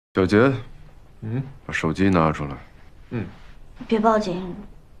小杰，把手机拿出来。别报警。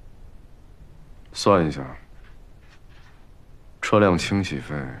算一下，车辆清洗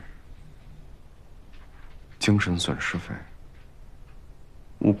费、精神损失费、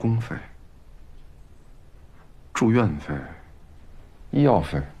误工费、住院费、医药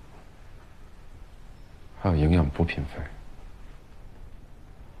费，还有营养补品费，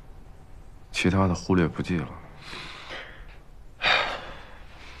其他的忽略不计了。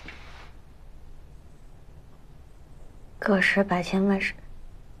个十百千万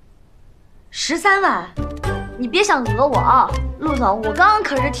13万，你别想讹我啊，陆总，我刚刚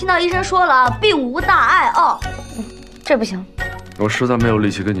可是听到医生说了，并无大碍哦。这不行，我实在没有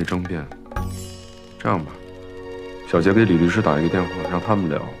力气跟你争辩。这样吧，小杰给李律师打一个电话，让他们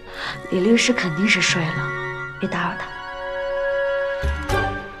聊。李律师肯定是睡了，别打扰他。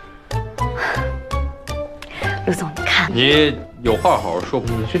陆总，你看，你有话好好说，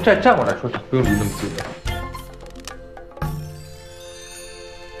你去站过来说，不用离那么近。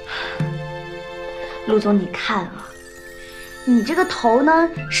陆总，你看啊，你这个头呢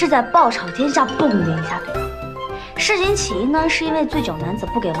是在爆炒天下蹦的一下，对吧？事情起因呢是因为醉酒男子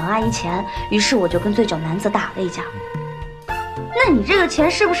不给王阿姨钱，于是我就跟醉酒男子打了一架。那你这个钱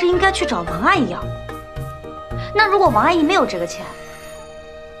是不是应该去找王阿姨要？那如果王阿姨没有这个钱，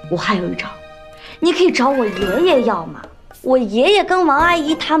我还有一招，你可以找我爷爷要嘛。我爷爷跟王阿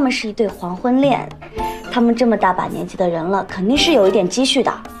姨他们是一对黄昏恋，他们这么大把年纪的人了，肯定是有一点积蓄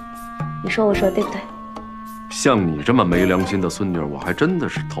的。你说我说对不对？像你这么没良心的孙女，我还真的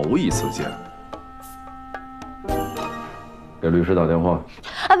是头一次见。给律师打电话。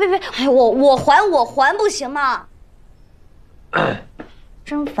啊，别，哎，我还不行吗？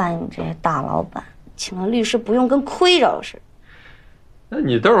真烦你这些大老板，请了律师不用跟亏着了似的。那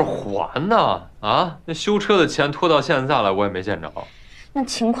你倒是还呢？啊，那修车的钱拖到现在了，我也没见着。那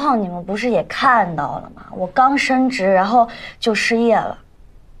情况你们不是也看到了吗？我刚升职，然后就失业了。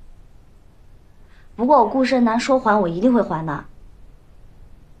不过我顾胜男说还，我一定会还的。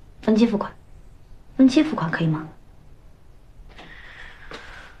分期付款，分期付款可以吗？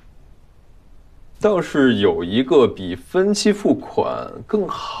倒是有一个比分期付款更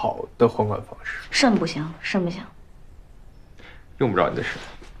好的还款方式。肾不行，肾不行。用不着你的肾。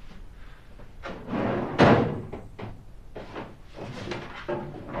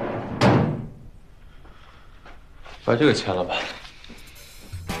把这个签了吧。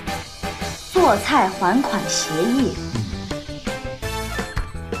做菜还款协议。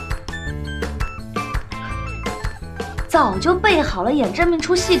早就备好了，演这么一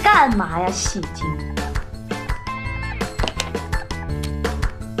出戏干嘛呀？戏精！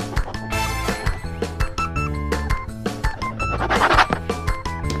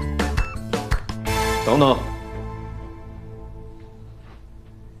等等，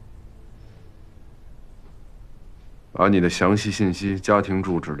把你的详细信息、家庭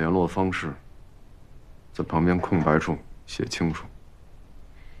住址、联络方式，在旁边空白处写清楚。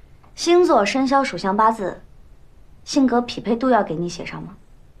星座、生肖、属相、八字。性格匹配度要给你写上吗？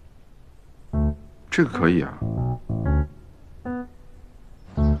这个可以啊。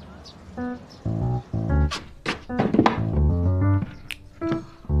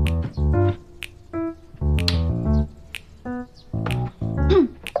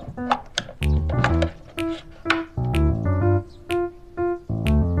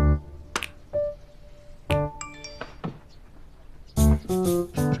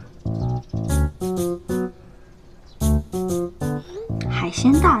海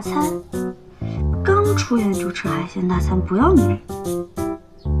鲜大餐，刚出院就吃海鲜大餐，不要命！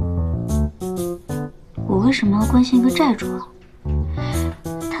我为什么要关心一个债主啊？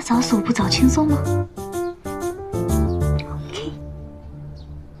他早死我不早轻松吗？OK。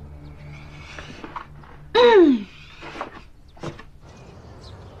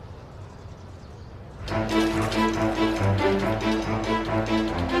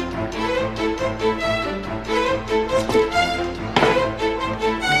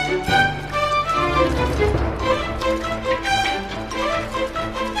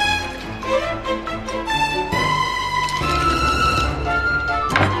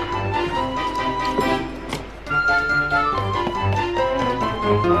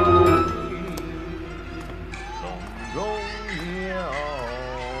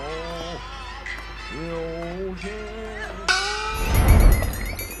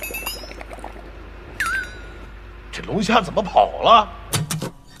这龙虾怎么跑了？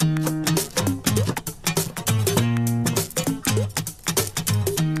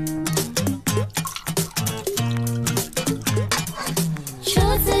初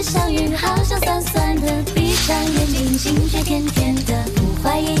次相遇，好像酸酸的，闭上眼睛，心却甜甜的，不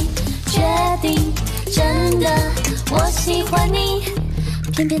怀疑。的我喜欢你，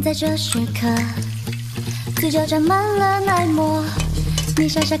偏偏在这时刻，嘴角沾满了奶沫。你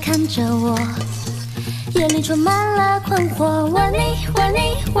傻傻看着我，眼里充满了困惑。玩你，玩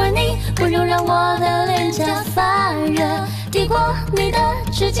你，玩你，温柔让我的脸颊发热。抵过你的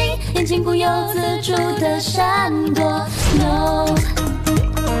吃惊，眼睛不由自主的闪躲。No。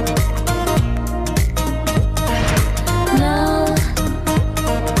 No，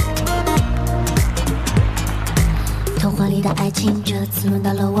 童话里的爱情，这次轮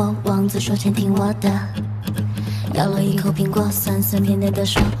到了我。王子说前听我的，咬了一口苹果，酸酸甜甜的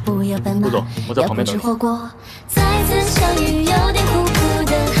说不要斑马，要不吃火锅。再次相遇有点苦苦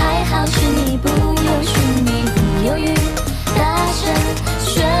的，还好是你，不犹豫，你不犹豫，大声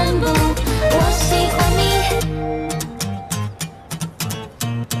宣布我喜欢你。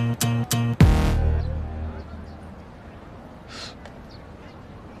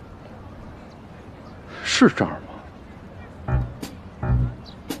 是这儿吗？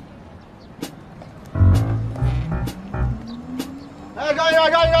哎，让一让，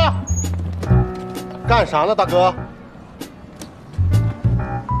让一让！干啥呢，大哥？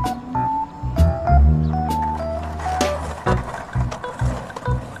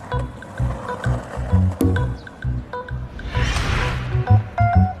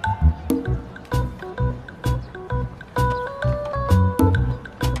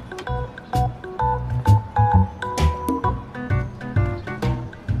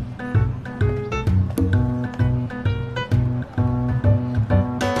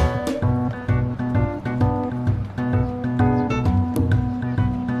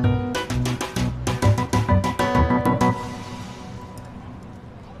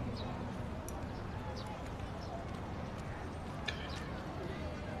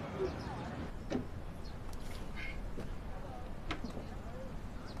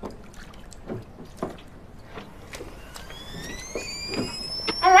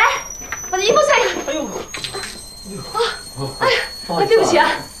对不起啊，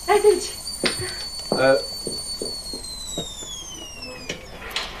哎，对不起。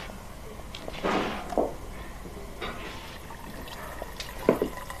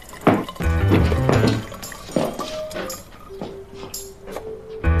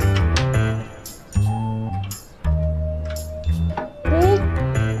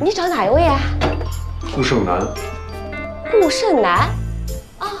你找哪一位啊？顾胜男。顾胜男？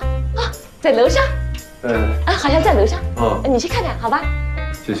在楼上。好像在楼上。你去看看，好吧？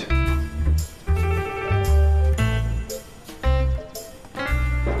谢谢。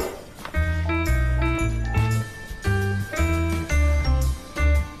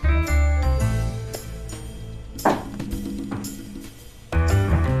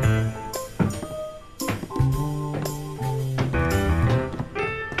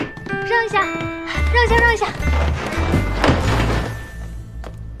让一下，让一下，让一下。